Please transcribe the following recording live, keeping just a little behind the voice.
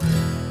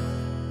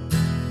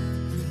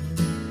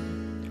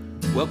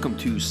Welcome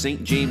to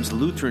St. James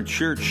Lutheran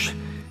Church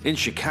in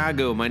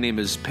Chicago. My name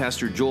is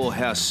Pastor Joel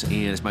Hess, and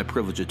it's my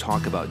privilege to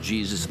talk about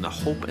Jesus and the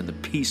hope and the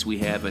peace we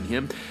have in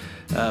Him.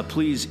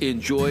 Please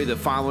enjoy the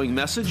following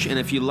message, and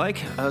if you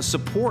like,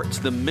 support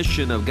the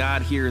mission of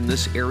God here in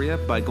this area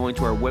by going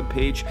to our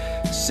webpage,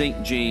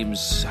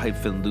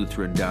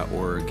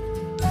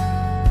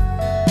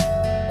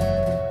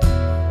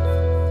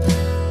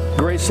 stjames-lutheran.org.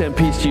 Grace and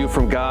peace to you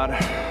from God,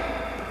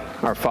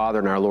 our Father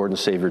and our Lord and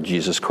Savior,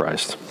 Jesus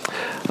Christ.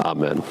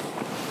 Amen.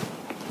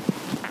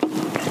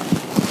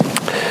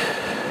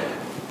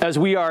 As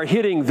we are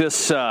hitting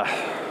this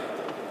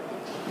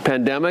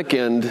pandemic,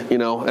 and,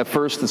 at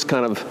first it's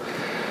kind of,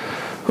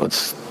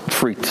 it's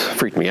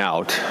freaked me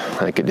out. I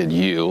think it did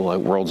you, like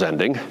world's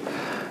ending.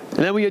 And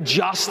then we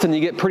adjust and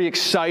you get pretty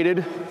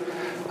excited.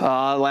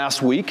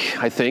 Last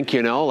week, I think,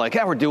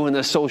 we're doing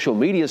this social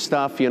media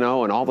stuff, and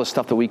all the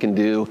stuff that we can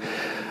do.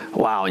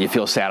 Wow, and you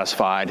feel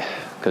satisfied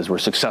because we're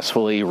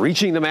successfully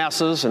reaching the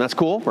masses, and that's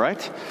cool,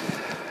 right?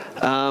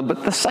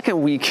 But the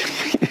second week,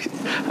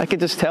 I could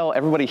just tell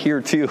everybody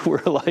here too,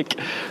 we're like,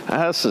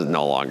 this is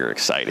no longer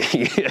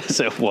exciting as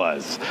it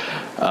was.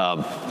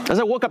 As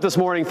I woke up this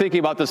morning thinking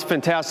about this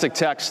fantastic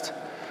text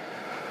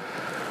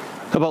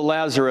about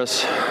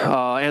Lazarus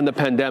and the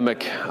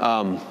pandemic,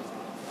 I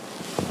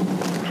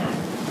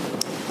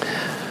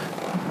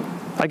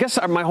guess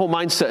my whole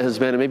mindset has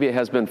been, and maybe it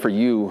has been for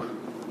you,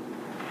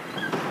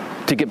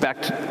 to get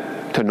back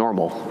to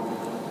normal.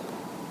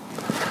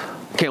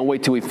 Can't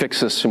wait till we fix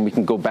this and we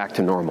can go back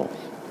to normal,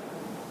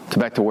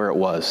 back to where it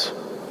was.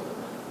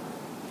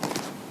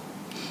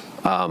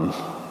 But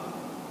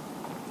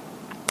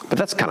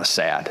that's kind of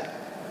sad.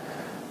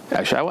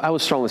 Actually, I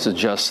was strongly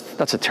suggest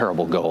that's a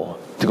terrible goal,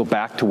 to go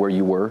back to where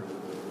you were,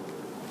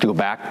 to go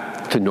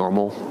back to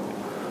normal.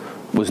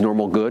 Was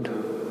normal good?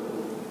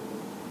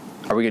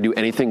 Are we going to do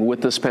anything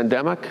with this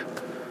pandemic?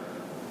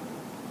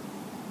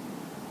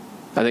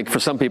 I think for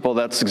some people,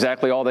 that's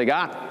exactly all they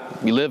got.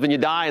 You live and you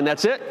die, and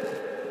that's it.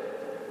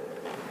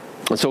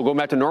 And so going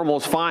back to normal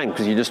is fine,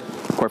 because you just,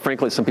 quite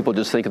frankly, some people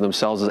just think of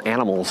themselves as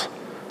animals.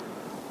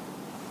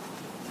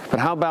 But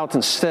how about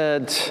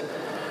instead,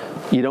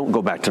 you don't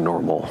go back to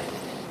normal?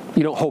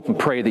 You don't hope and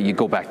pray that you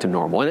go back to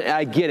normal. And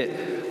I get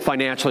it,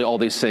 financially, all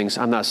these things.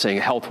 I'm not saying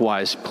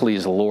health-wise,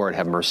 please, the Lord,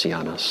 have mercy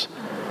on us.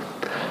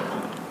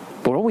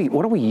 But why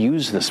don't we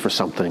use this for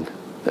something?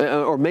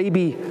 Or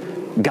maybe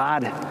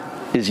God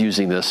is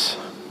using this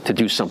to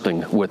do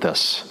something with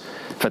us.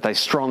 In fact, I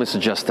strongly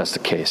suggest that's the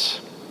case.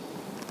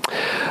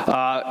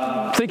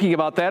 Thinking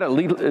about that, it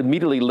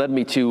immediately led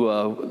me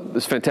to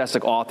this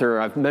fantastic author.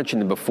 I've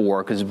mentioned him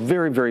before because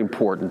very, very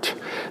important.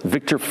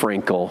 Viktor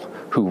Frankl,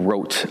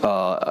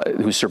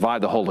 who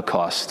survived the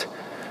Holocaust,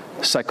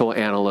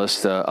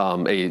 psychoanalyst, a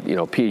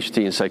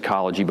PhD in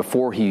psychology.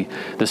 Before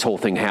this whole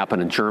thing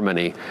happened in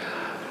Germany,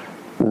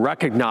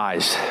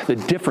 recognized the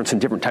difference in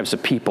different types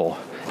of people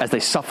as they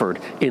suffered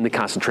in the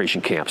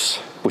concentration camps,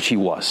 which he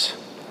was.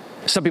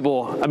 Some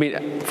people,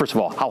 first of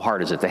all, how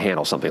hard is it to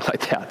handle something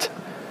like that?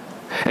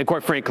 And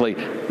quite frankly,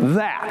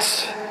 that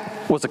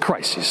was a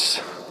crisis.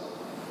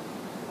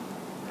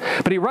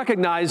 But he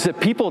recognized that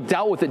people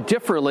dealt with it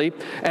differently,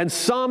 and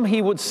some,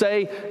 he would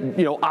say,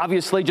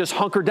 obviously just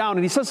hunker down.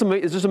 And he says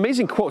there's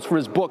amazing quotes from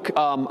his book,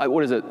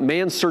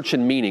 Man's Search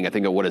and Meaning, I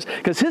think of what it is.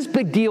 Because his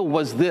big deal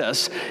was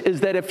this,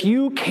 is that if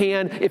you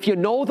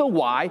know the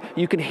why,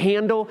 you can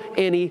handle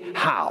any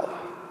how.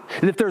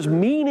 And if there's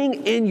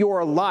meaning in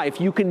your life,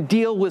 you can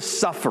deal with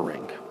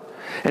suffering.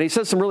 And he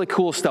says some really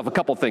cool stuff, a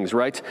couple things,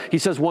 right? He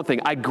says one thing: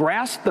 I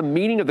grasp the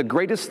meaning of the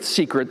greatest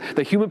secret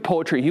that human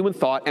poetry, human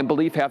thought, and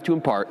belief have to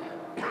impart.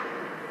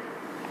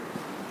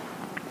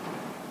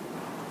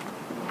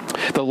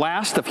 The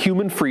last of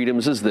human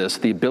freedoms is this: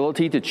 the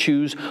ability to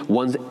choose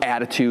one's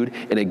attitude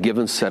in a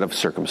given set of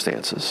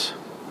circumstances.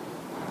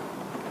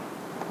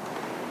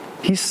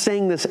 He's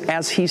saying this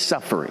as he's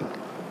suffering.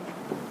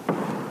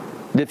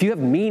 That if you have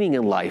meaning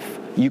in life,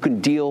 you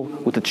can deal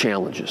with the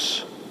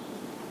challenges.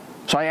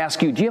 So I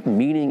ask you, do you have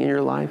meaning in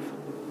your life?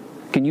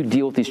 Can you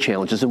deal with these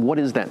challenges? And what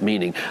is that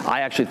meaning?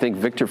 I actually think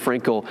Viktor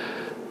Frankl,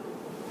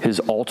 his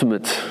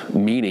ultimate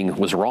meaning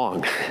was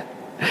wrong.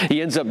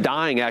 He ends up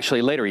dying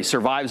actually later. He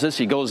survives this.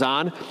 He goes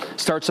on,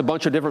 starts a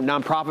bunch of different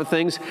nonprofit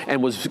things,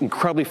 and was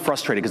incredibly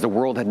frustrated because the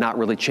world had not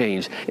really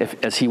changed.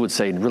 As he would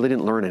say, really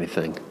didn't learn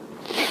anything.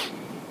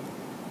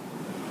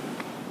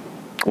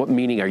 What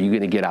meaning are you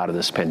going to get out of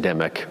this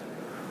pandemic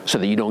so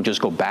that you don't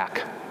just go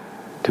back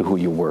to who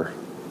you were?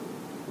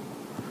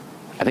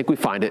 I think we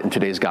find it in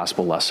today's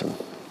gospel lesson.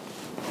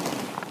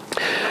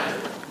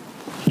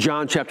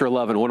 John chapter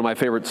 11, one of my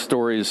favorite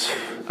stories.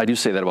 I do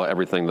say that about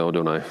everything, though,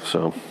 don't I?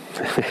 So,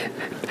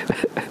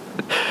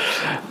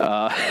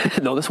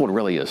 no, this one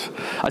really is.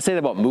 I say that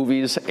about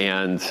movies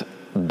and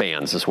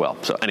bands as well.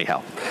 So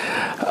anyhow,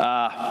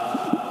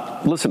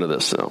 listen to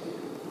this, though.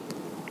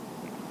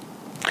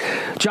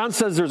 John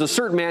says there's a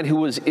certain man who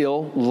was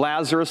ill,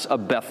 Lazarus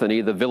of Bethany,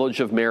 the village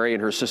of Mary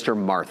and her sister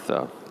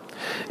Martha.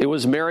 It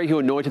was Mary who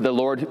anointed the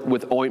Lord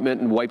with ointment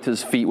and wiped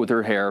his feet with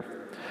her hair.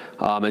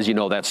 As you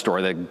know that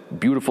story, that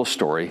beautiful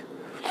story.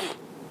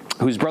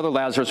 whose brother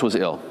Lazarus was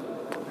ill.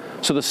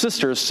 So the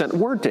sisters sent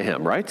word to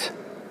him, right?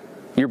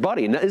 Your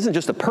buddy. And that isn't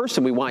just a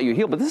person we want you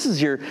healed, but this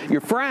is your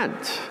friend.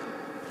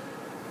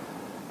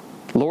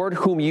 Lord,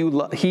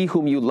 he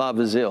whom you love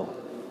is ill.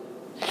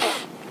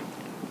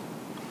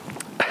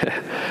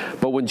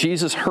 But when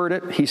Jesus heard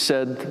it, he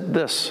said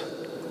this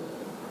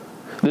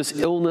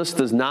illness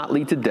does not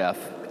lead to death.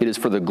 It is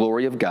for the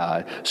glory of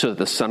God, so that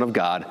the Son of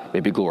God may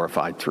be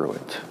glorified through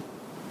it.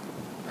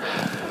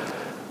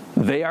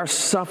 They are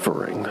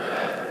suffering.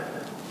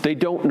 They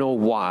don't know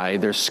why.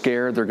 They're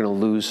scared they're going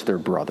to lose their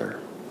brother.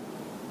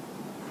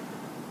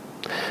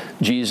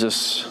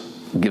 Jesus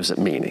gives it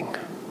meaning.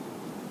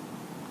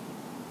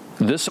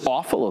 This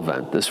awful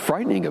event, this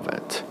frightening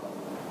event,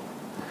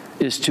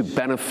 is to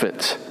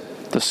benefit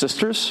the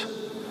sisters,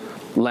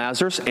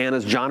 Lazarus, and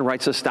as John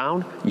writes this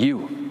down,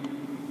 you.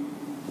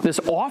 This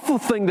awful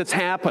thing that's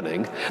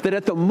happening that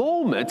at the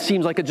moment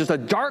seems like it's just a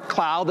dark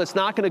cloud that's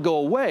not going to go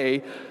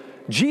away,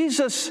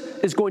 Jesus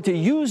is going to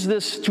use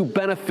this to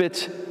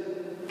benefit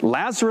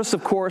Lazarus,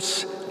 of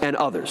course, and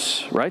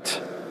others,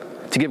 right?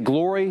 To give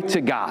glory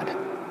to God.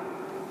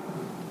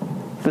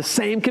 The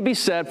same can be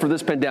said for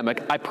this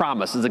pandemic. I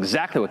promise. This is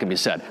exactly what can be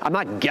said. I'm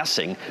not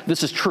guessing.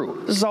 This is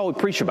true. This is all we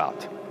preach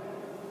about.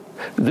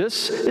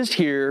 This is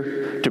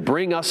here to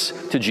bring us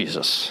to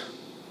Jesus.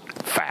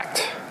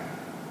 Fact.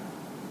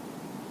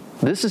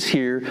 This is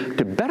here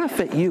to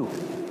benefit you.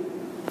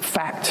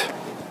 Fact.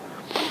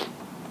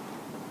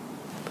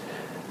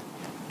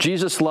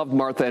 Jesus loved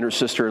Martha and her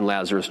sister and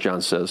Lazarus,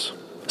 John says.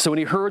 So when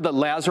he heard that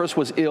Lazarus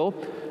was ill,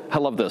 I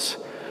love this.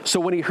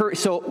 So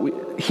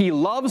he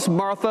loves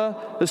Martha,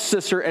 the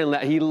sister, and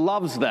he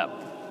loves them.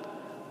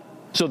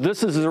 So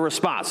this is his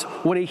response.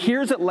 When he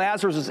hears that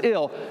Lazarus is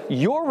ill,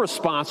 your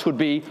response would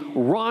be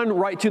run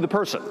right to the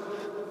person.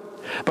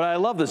 But I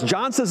love this.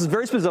 John says this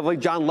very specifically.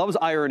 John loves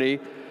irony.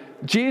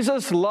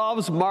 Jesus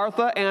loves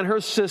Martha and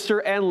her sister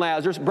and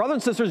Lazarus. Brothers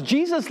and sisters,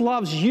 Jesus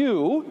loves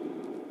you.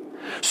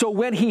 So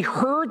when he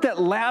heard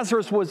that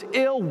Lazarus was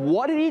ill,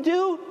 what did he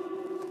do?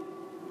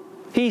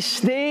 He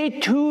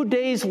stayed 2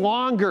 days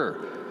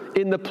longer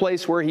in the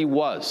place where he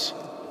was.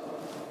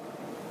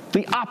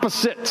 The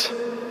opposite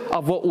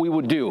of what we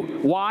would do.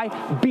 Why?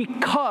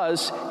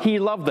 Because he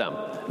loved them.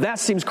 That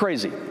seems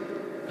crazy.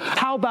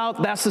 How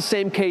about that's the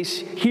same case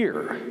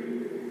here?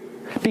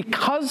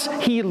 Because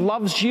he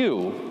loves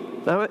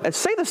you, now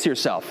say this to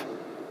yourself.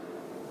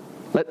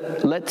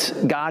 Let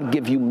God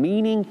give you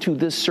meaning to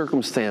this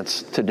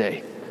circumstance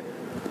today.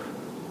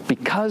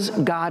 Because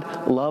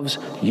God loves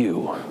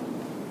you,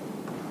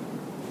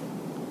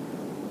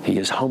 he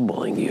is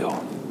humbling you.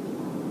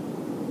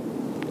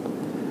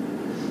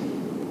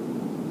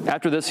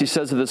 After this, he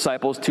says to the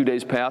disciples, 2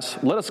 days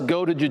pass, let us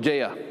go to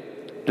Judea.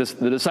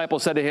 The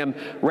disciples said to him,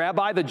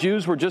 Rabbi, the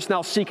Jews were just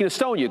now seeking to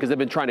stone you because they've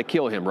been trying to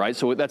kill him, right?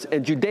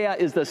 And Judea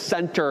is the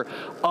center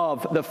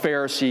of the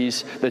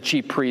Pharisees, the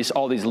chief priests,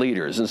 all these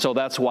leaders. And so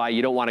that's why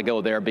you don't want to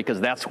go there, because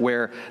that's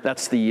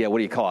the, what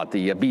do you call it?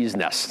 The bee's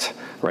nest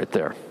right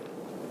there.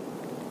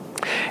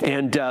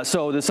 And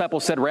so the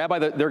disciples said, Rabbi,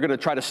 they're going to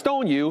try to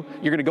stone you.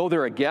 You're going to go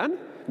there again?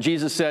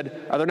 Jesus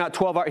said, are there not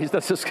 12 hours?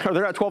 Are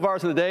there not 12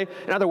 hours in the day?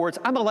 In other words,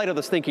 I'm the light of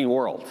this thinking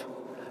world.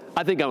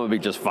 I think I'm going to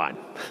be just fine.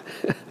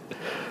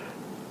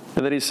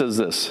 And then he says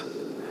this.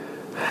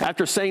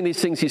 After saying these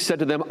things, he said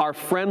to them, our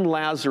friend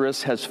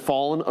Lazarus has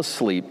fallen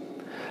asleep,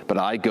 but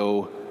I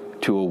go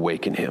to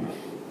awaken him.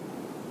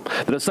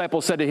 The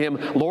disciples said to him,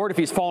 Lord, if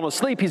he's fallen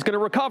asleep, he's going to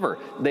recover.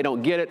 They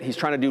don't get it. He's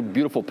trying to do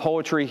beautiful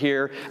poetry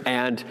here,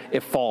 and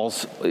it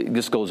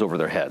just goes over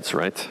their heads,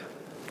 right?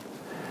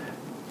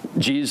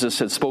 Jesus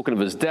had spoken of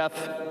his death,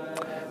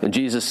 and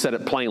Jesus said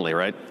it plainly,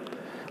 right?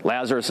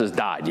 Lazarus has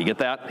died. You get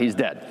that? He's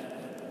dead.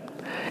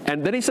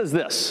 And then he says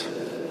this.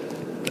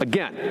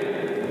 Again,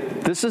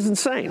 this is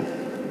insane.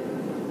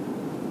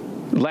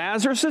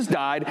 Lazarus has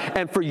died,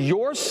 and for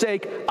your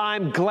sake,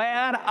 I'm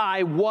glad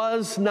I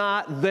was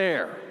not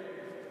there.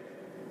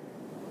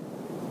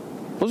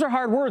 Those are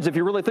hard words if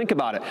you really think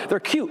about it. They're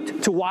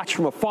cute to watch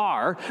from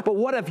afar, but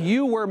what if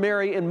you were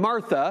Mary and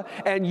Martha,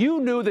 and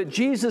you knew that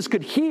Jesus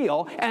could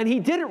heal, and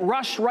he didn't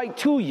rush right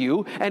to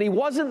you, and he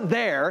wasn't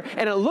there,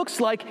 and it looks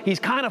like he's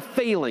kind of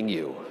failing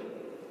you.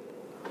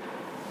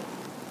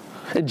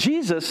 And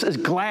Jesus is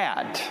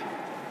glad,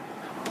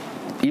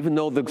 even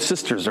though the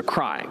sisters are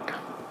crying.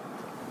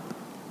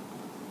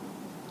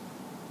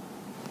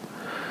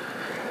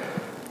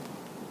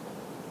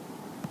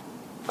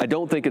 I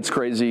don't think it's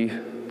crazy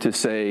to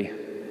say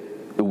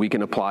that we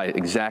can apply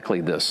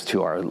exactly this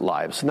to our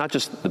lives, not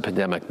just the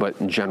pandemic, but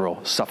in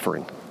general,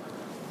 suffering.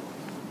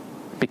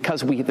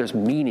 Because there's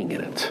meaning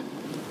in it.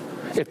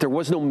 If there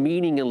was no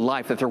meaning in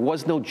life, if there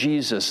was no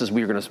Jesus, as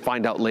we are going to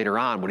find out later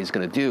on what he's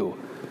going to do,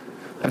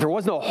 if there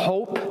was no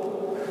hope,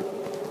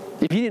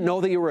 if you didn't know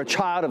that you were a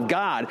child of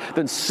God,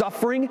 then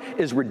suffering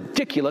is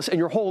ridiculous and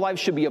your whole life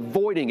should be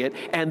avoiding it,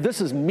 and this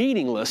is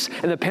meaningless,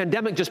 and the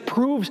pandemic just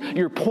proves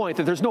your point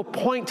that there's no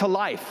point to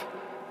life.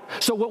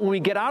 So when we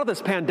get out of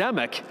this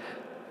pandemic,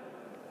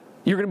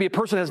 you're going to be a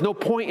person that has no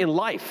point in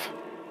life.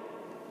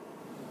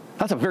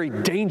 That's a very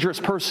dangerous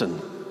person.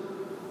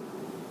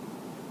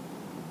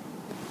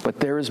 But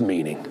there is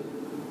meaning,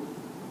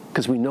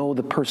 because we know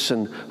the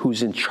person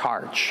who's in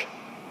charge.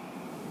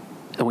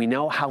 And we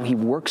know how he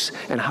works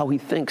and how he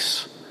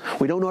thinks.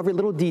 We don't know every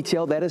little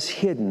detail that is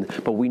hidden,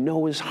 but we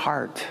know his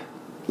heart.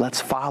 Let's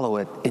follow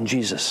it in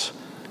Jesus.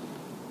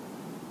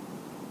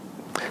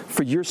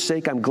 For your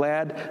sake, I'm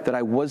glad that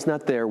I was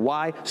not there.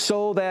 Why?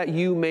 So that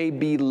you may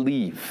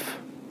believe.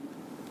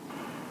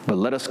 But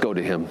let us go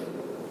to him.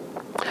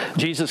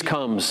 Jesus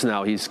comes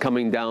now. He's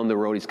coming down the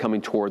road. He's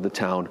coming toward the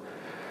town.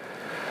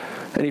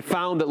 And he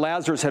found that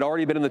Lazarus had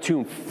already been in the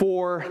tomb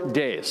 4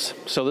 days.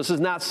 So this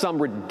is not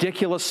some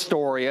ridiculous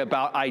story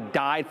about I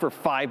died for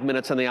 5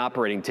 minutes on the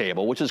operating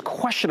table, which is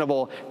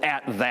questionable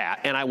at that,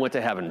 and I went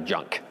to heaven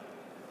junk,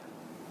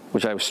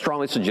 which I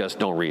strongly suggest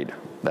don't read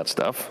that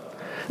stuff.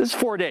 This is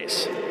 4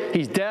 days.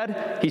 He's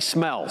dead. He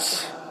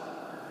smells.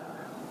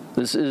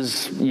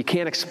 You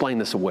can't explain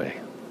this away.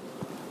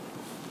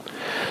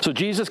 So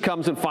Jesus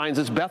comes and finds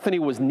this. Bethany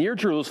was near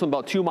Jerusalem,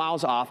 about 2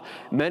 miles off.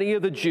 Many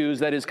of the Jews,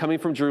 that is, coming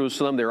from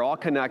Jerusalem, they're all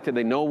connected.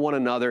 They know one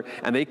another.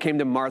 And they came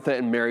to Martha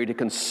and Mary to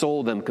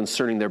console them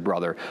concerning their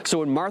brother. So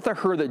when Martha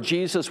heard that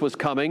Jesus was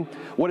coming,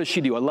 what does she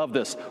do? I love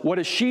this. What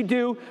does she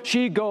do?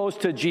 She goes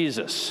to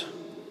Jesus.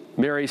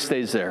 Mary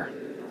stays there.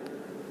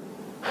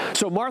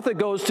 So Martha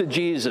goes to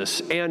Jesus,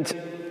 and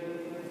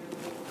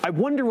I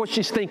wonder what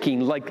she's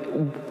thinking. Like,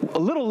 a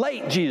little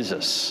late,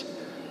 Jesus.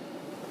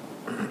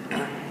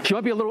 She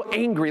might be a little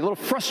angry, a little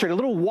frustrated, a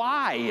little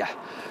why.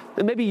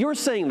 And maybe you're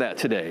saying that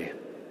today.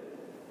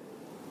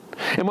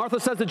 And Martha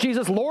says to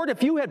Jesus, Lord,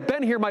 if you had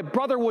been here, my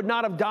brother would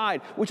not have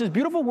died, which is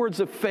beautiful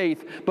words of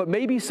faith, but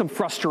maybe some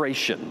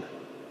frustration.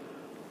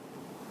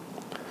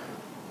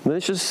 And then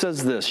she just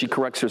says this. She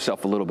corrects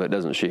herself a little bit,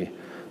 doesn't she?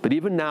 But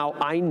even now,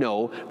 I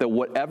know that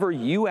whatever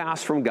you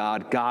ask from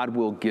God, God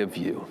will give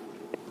you.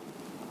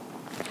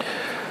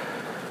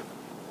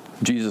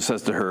 Jesus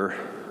says to her,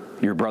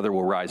 your brother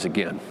will rise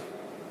again.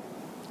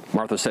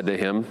 Martha said to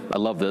him, I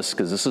love this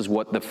because this is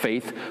what the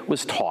faith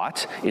was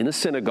taught in the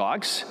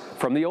synagogues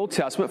from the Old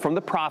Testament, from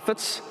the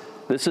prophets.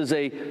 This is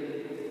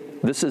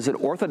an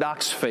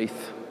orthodox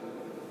faith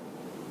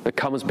that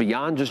comes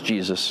beyond just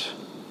Jesus.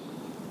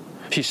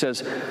 She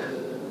says,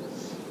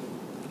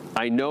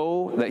 I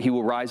know that he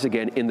will rise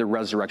again in the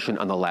resurrection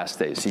on the last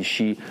day. See,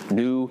 she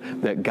knew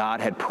that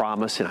God had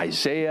promised in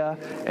Isaiah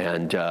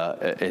and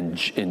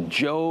in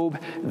Job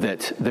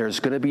that there's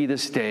going to be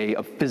this day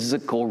of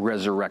physical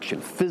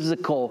resurrection,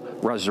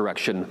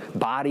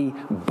 body,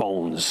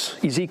 bones.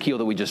 Ezekiel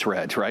that we just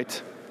read,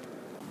 right?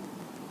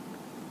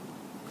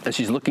 And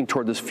she's looking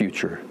toward this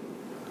future.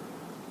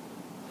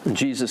 And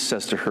Jesus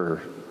says to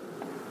her,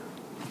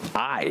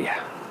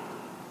 I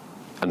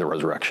am the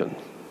resurrection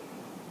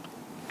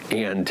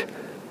and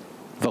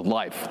the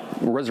life.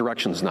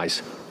 Resurrection's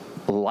nice.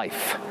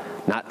 Life,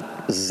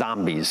 not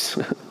zombies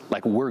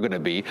like we're going to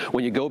be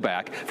when you go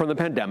back from the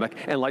pandemic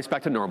and life's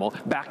back to normal,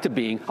 back to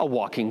being a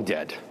walking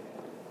dead.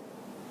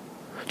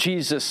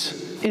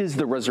 Jesus is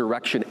the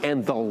resurrection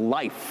and the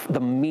life, the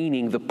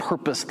meaning, the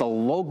purpose, the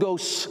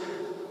logos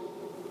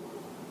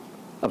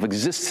of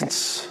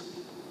existence.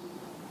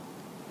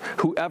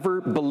 Whoever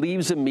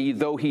believes in me,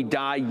 though he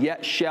die,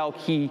 yet shall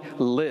he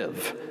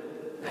live.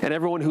 And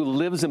everyone who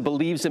lives and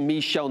believes in me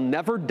shall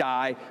never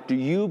die. Do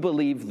you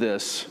believe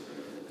this?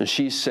 And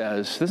she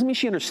says, doesn't mean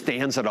she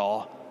understands it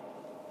all.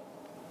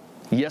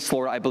 Yes,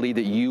 Lord, I believe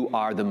that you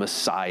are the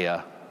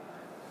Messiah,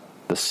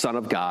 the Son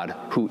of God,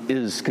 who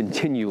is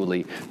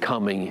continually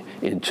coming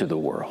into the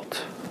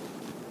world.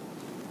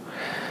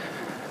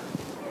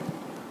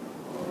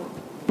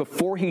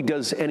 Before he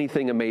does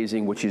anything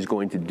amazing, which he's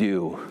going to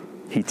do,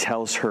 he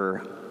tells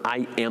her,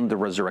 I am the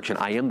resurrection.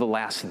 I am the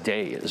last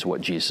day, is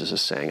what Jesus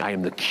is saying. I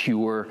am the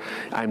cure.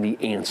 I am the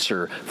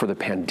answer for the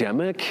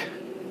pandemic,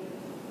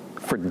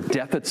 for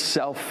death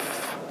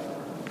itself,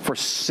 for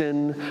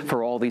sin,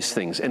 for all these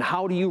things. And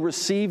how do you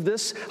receive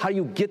this? How do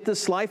you get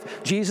this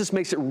life? Jesus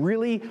makes it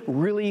really,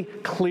 really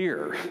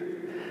clear.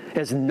 It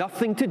has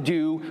nothing to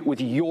do with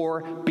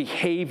your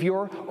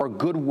behavior or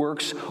good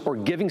works or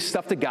giving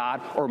stuff to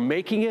God or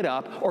making it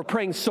up or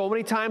praying so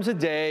many times a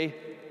day.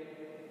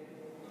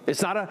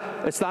 It's not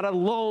a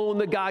loan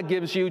that God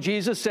gives you.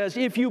 Jesus says,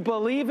 if you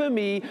believe in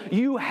me,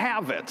 you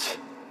have it.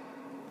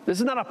 This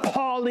is not a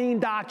Pauline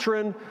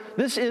doctrine.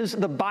 This is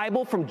the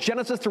Bible from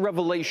Genesis to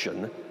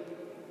Revelation.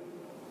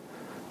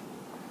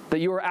 That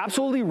you are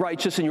absolutely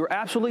righteous and you are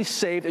absolutely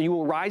saved and you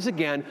will rise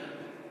again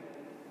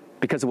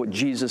because of what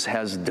Jesus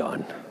has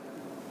done.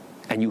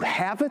 And you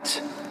have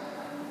it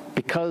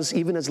because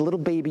even as a little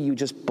baby, you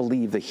just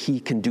believe that he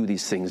can do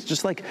these things.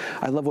 Just like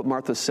I love what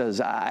Martha says,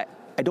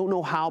 I don't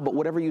know how, but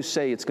whatever you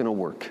say, it's going to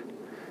work.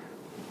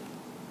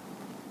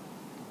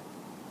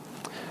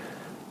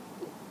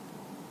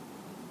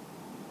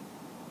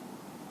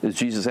 Is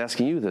Jesus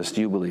asking you this?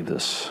 Do you believe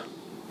this?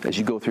 As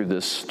you go through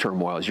this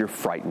turmoil, as you're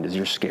frightened, as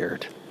you're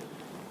scared.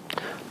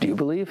 Do you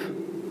believe?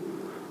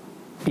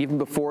 Even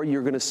before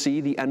you're going to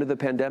see the end of the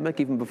pandemic,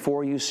 even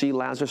before you see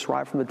Lazarus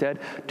rise from the dead,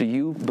 do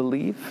you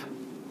believe?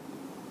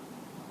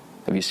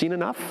 Have you seen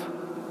enough?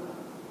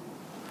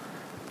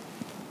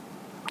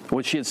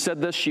 When she had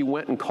said this, she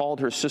went and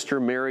called her sister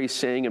Mary,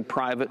 saying in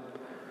private,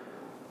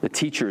 "The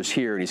teacher is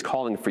here, and he's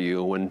calling for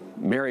you." When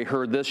Mary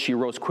heard this, she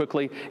rose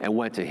quickly and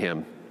went to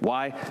him.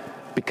 Why?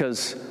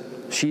 Because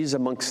she's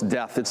amongst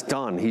death. It's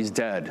done. He's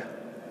dead.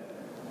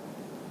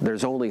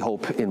 There's only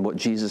hope in what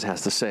Jesus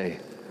has to say.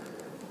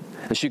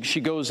 And she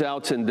goes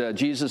out, and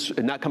Jesus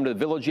had not come to the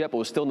village yet, but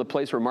was still in the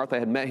place where Martha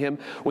had met him.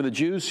 When the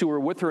Jews who were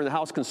with her in the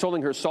house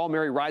consoling her saw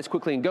Mary rise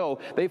quickly and go,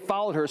 they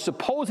followed her,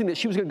 supposing that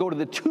she was going to go to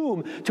the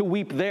tomb to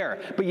weep there.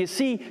 But you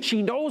see,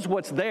 she knows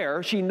what's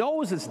there. She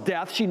knows it's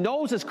death. She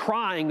knows it's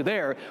crying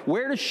there.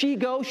 Where does she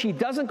go? She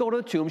doesn't go to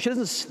the tomb. She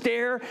doesn't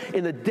stare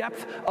in the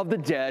depth of the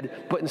dead,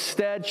 but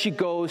instead she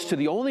goes to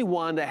the only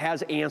one that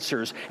has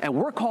answers. And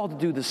we're called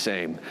to do the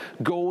same,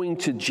 going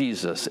to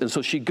Jesus. And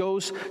so she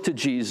goes to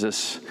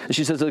Jesus, and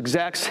she says the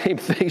exact same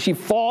thing. She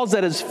falls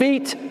at his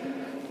feet.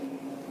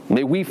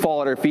 May we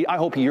fall at her feet. I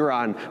hope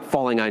you're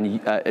falling on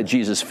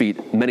Jesus'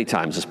 feet many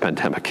times this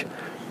pandemic.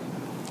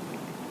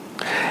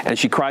 And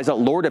she cries out,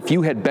 "Lord, if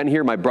you had been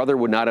here, my brother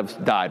would not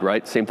have died,"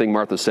 right? Same thing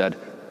Martha said.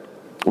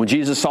 When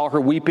Jesus saw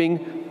her weeping,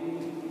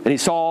 and he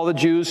saw all the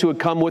Jews who had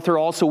come with her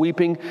also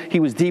weeping, he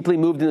was deeply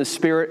moved in the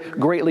spirit,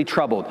 greatly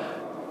troubled.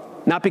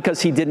 Not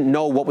because he didn't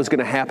know what was going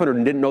to happen or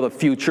didn't know the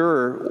future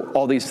or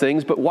all these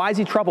things, but why is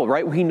he troubled,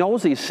 right? He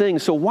knows these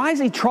things, so why is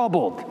he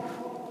troubled?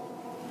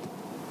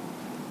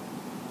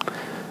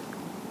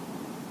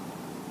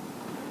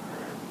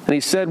 And he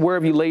said, "Where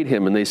have you laid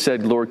him?" And they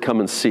said, "Lord, come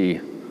and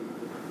see."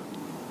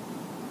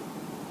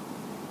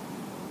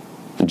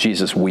 And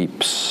Jesus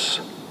weeps.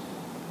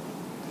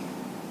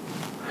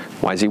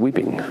 Why is he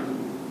weeping?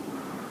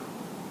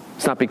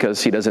 It's not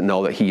because he doesn't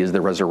know that he is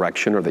the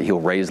resurrection or that he'll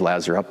raise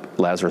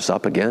Lazarus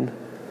up again.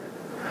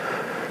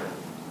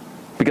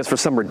 Because for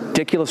some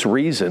ridiculous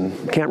reason,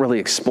 can't really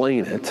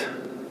explain it,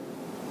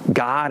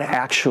 God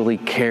actually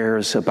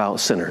cares about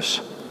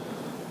sinners.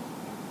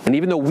 And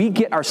even though we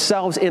get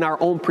ourselves in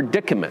our own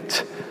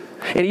predicament,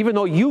 and even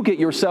though you get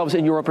yourselves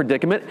in your own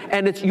predicament,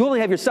 and you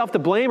only have yourself to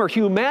blame, or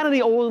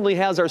humanity only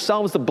has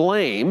ourselves to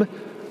blame,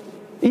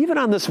 even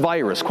on this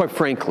virus, quite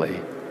frankly,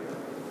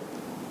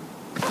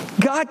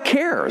 God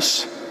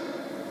cares.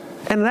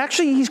 And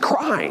actually, he's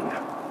crying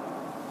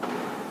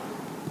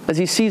as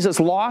he sees us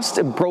lost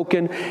and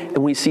broken, and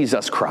when he sees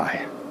us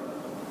cry.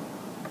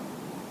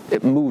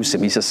 It moves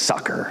him. He's a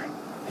sucker.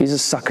 He's a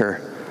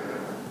sucker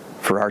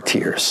for our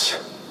tears.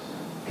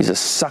 He's a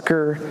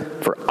sucker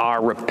for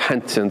our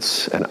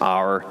repentance and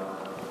our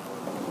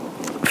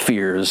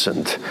fears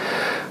and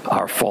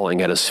our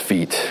falling at his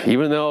feet,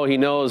 even though he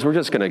knows we're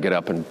just going to get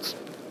up and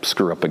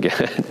screw up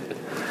again.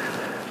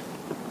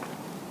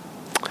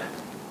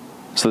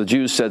 So the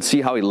Jews said,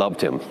 "See how he loved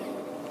him."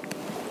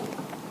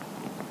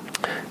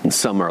 And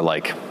some are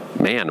like,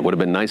 "Man, it would have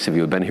been nice if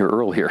you had been here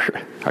earlier."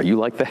 Are you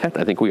like that?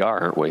 I think we are,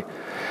 aren't we?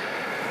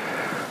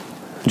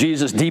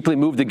 Jesus, deeply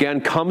moved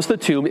again, comes to the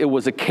tomb. It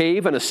was a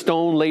cave and a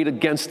stone laid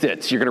against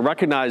it. So you're going to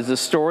recognize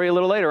this story a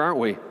little later, aren't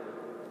we?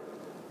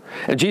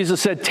 And Jesus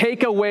said,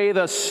 "Take away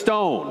the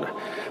stone."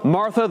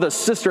 Martha, the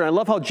sister, and I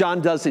love how John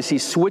does this. He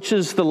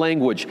switches the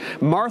language.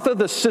 Martha,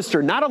 the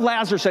sister, not of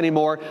Lazarus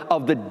anymore,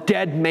 of the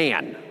dead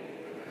man,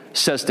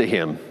 says to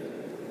him,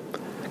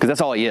 because that's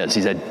all he is.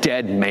 He's a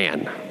dead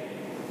man.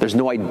 There's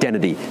no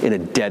identity in a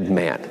dead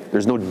man.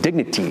 There's no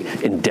dignity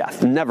in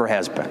death. Never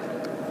has been.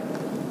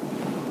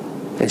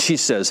 And she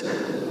says,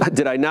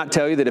 "Did I not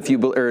tell you that if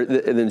you..."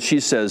 And then she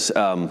says,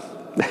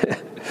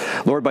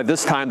 "Lord, by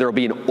this time there will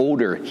be an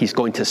odor he's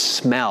going to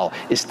smell.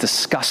 It's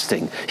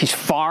disgusting. He's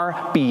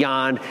far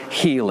beyond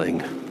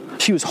healing."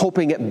 She was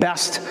hoping at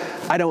best,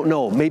 I don't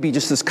know, maybe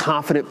just this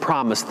confident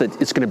promise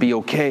that it's going to be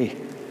okay.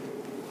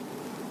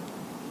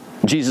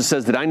 Jesus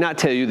says, "Did I not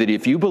tell you that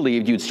if you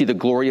believed, you'd see the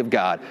glory of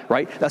God?"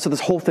 Right? That's what this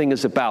whole thing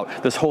is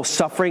about. This whole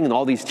suffering and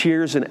all these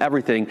tears and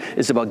everything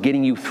is about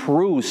getting you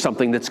through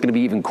something that's going to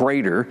be even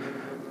greater.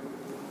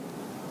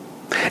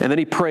 And then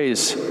he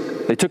prays.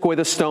 They took away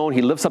the stone.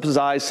 He lifts up his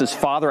eyes, says,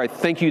 "Father, I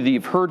thank you that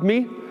you've heard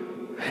me."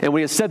 And when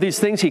he had said these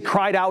things, he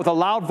cried out with a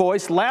loud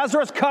voice,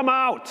 "Lazarus, come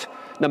out!"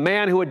 The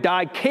man who had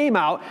died came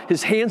out,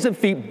 his hands and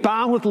feet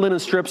bound with linen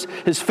strips,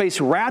 his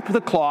face wrapped with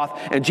a cloth.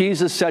 And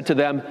Jesus said to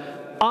them,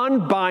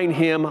 "Unbind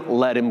him,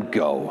 let him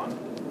go."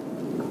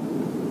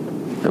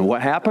 And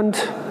what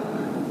happened?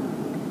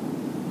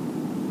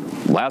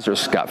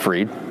 Lazarus got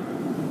freed.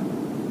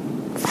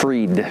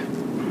 Freed.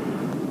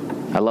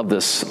 I love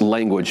this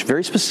language,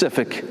 very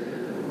specific.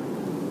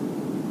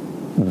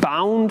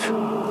 Bound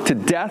to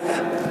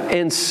death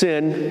and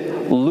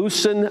sin,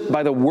 loosened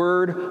by the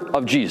word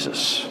of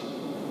Jesus.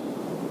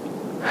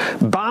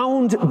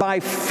 Bound by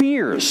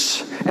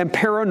fears and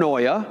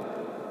paranoia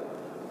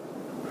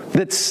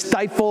that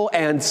stifle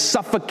and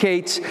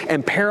suffocate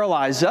and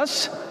paralyze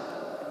us,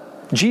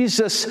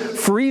 Jesus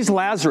frees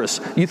Lazarus.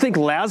 You think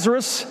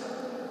Lazarus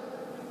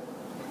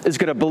is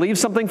going to believe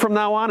something from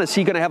now on? Is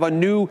he going to have a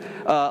new,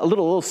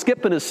 little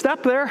skip in his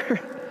step there?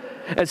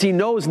 As he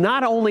knows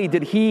not only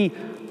did he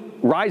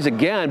rise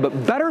again,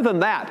 but better than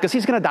that, because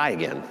he's going to die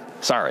again.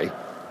 Sorry.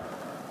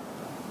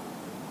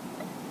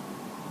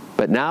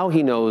 But now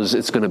he knows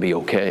it's going to be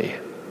okay.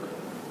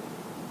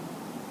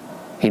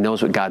 He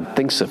knows what God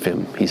thinks of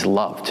him. He's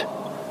loved.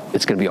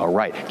 It's going to be all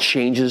right.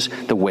 Changes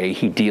the way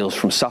he deals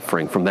from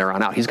suffering from there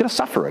on out. He's going to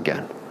suffer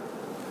again,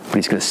 but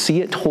he's going to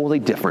see it totally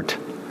different.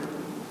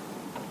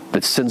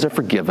 That sins are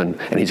forgiven,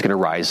 and he's going to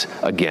rise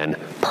again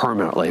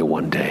permanently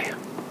one day.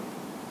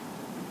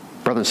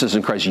 Brothers and sisters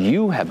in Christ,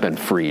 you have been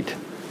freed.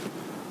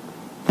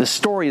 This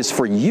story is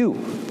for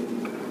you.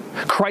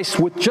 Christ,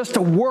 with just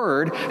a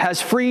word,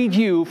 has freed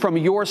you from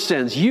your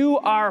sins. You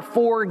are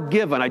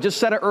forgiven. I just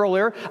said it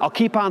earlier. I'll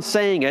keep on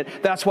saying it.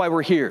 That's why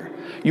we're here.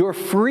 You're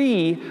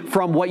free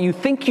from what you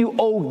think you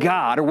owe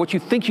God or what you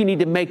think you need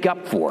to make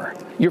up for.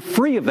 You're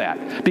free of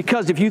that.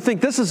 Because if you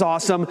think this is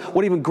awesome,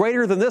 what even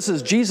greater than this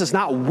is Jesus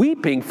not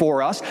weeping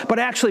for us, but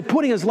actually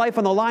putting his life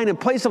on the line in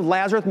place of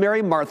Lazarus,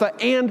 Mary, Martha,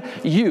 and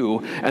you,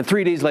 and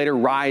 3 days later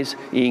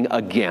rising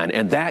again.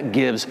 And that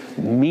gives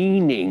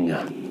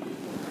meaning.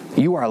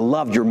 You are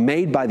loved. You're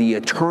made by the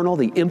eternal,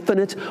 the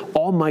infinite,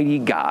 almighty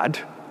God.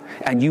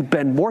 And you've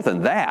been more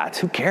than that.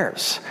 Who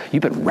cares?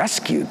 You've been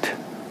rescued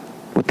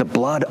with the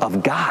blood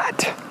of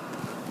God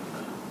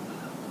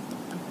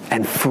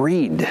and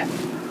freed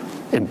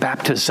in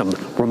baptism,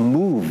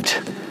 removed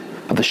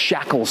of the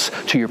shackles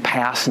to your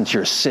past and to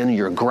your sin,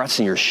 your regrets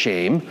and your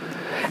shame,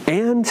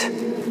 and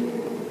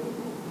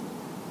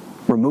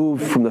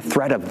removed from the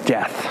threat of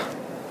death.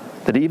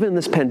 That even in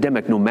this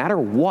pandemic, no matter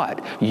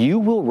what, you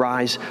will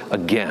rise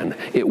again.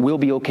 It will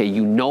be okay.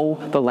 You know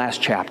the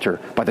last chapter.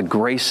 By the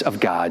grace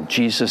of God,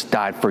 Jesus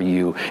died for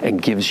you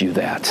and gives you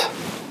that.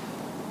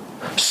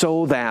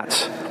 So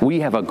that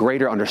we have a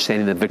greater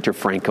understanding than Viktor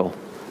Frankl.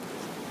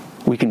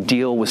 We can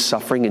deal with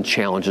suffering and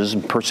challenges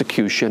and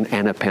persecution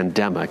and a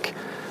pandemic.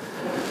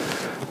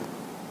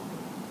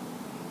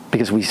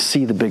 Because we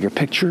see the bigger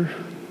picture.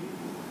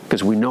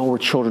 Because we know we're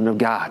children of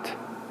God.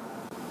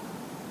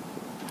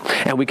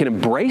 And we can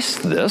embrace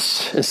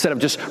this instead of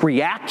just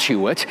react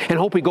to it and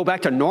hope we go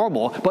back to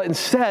normal. But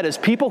instead, as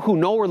people who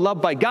know we're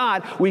loved by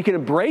God, we can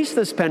embrace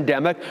this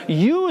pandemic,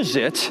 use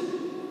it.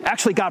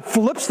 Actually, God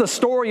flips the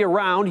story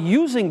around,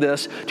 using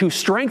this to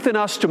strengthen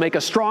us, to make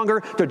us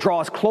stronger, to draw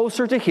us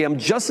closer to him,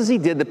 just as he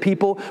did the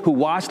people who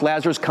watched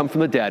Lazarus come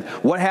from the dead.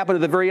 What happened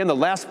at the very end? The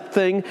last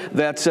thing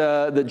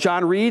that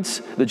John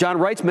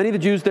writes, many of the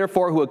Jews,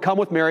 therefore, who had come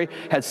with Mary,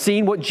 had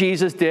seen what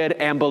Jesus did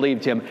and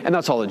believed him. And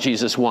that's all that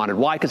Jesus wanted.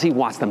 Why? Because he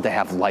wants them to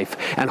have life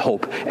and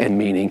hope and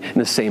meaning, and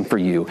the same for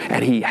you.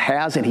 And he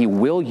has and he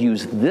will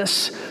use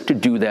this to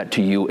do that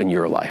to you in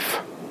your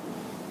life.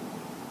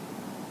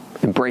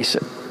 Embrace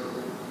it.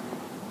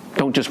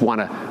 Don't just want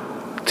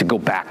to go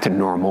back to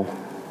normal,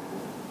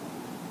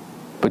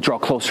 but draw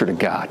closer to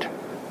God.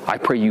 I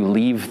pray you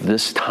leave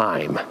this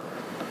time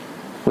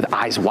with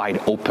eyes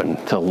wide open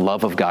to the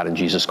love of God in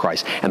Jesus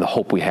Christ and the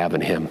hope we have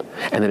in him.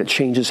 And that it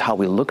changes how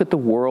we look at the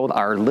world,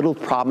 our little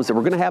problems that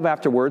we're going to have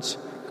afterwards,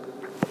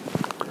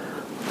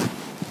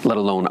 let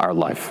alone our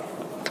life.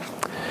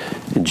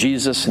 In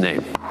Jesus'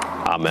 name,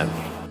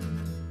 amen.